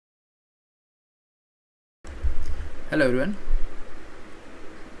Hello everyone.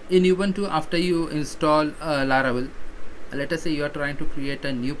 In Ubuntu, after you install Laravel, let us say you are trying to create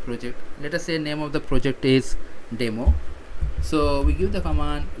a new project. Let us say name of the project is demo. So we give the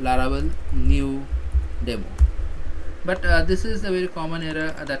command Laravel new demo. But this is a very common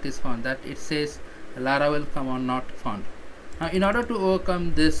error that is found, that it says Laravel command not found. Now in order to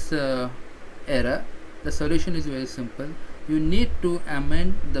overcome this error, the solution is very simple. You need to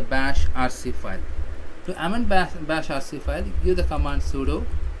amend the bashrc file. To amend bashrc file, give the command sudo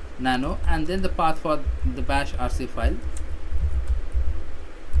nano and then the path for the bashrc file.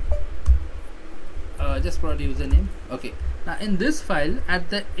 Just provide username. Okay. Now in this file, at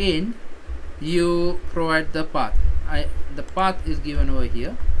the end, you provide the path. The path is given over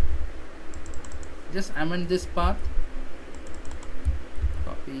here. Just amend this path.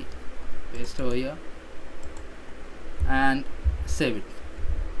 Copy, paste over here, and save it.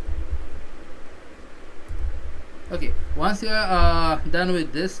 Okay, once you are done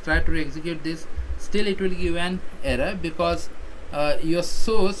with this, try to execute this. Still it will give an error because your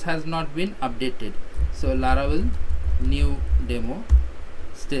source has not been updated. So Laravel new demo,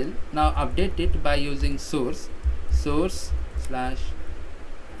 still now update it by using source slash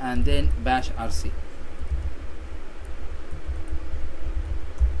and then bashrc.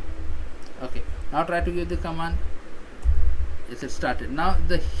 Okay, now try to give the command. Yes, it started. Now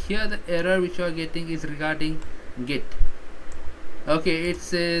here the error which you are getting is regarding git. Okay, it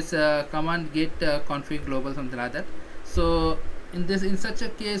says command git config global, something like that. So in such a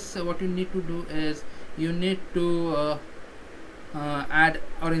case, what you need to do is you need to add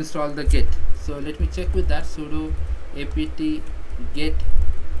or install the git. So let me check with that. Sudo apt get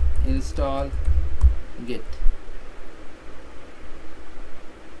install git.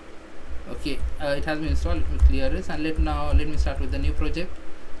 Okay, it has been installed. Let me clear this and let me start with the new project,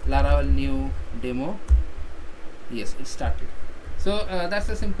 Laravel new demo. Yes, it started. So that's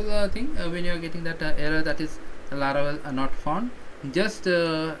a simple thing. When you are getting that error, that is Laravel not found, just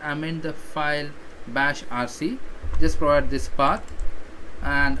amend the file bashrc, just provide this path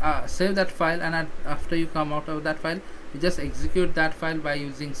and save that file, and after you come out of that file, you just execute that file by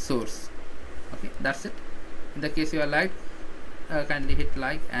using source. Okay, that's it. In the case you are liked, kindly hit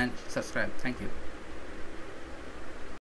like and subscribe. Thank you.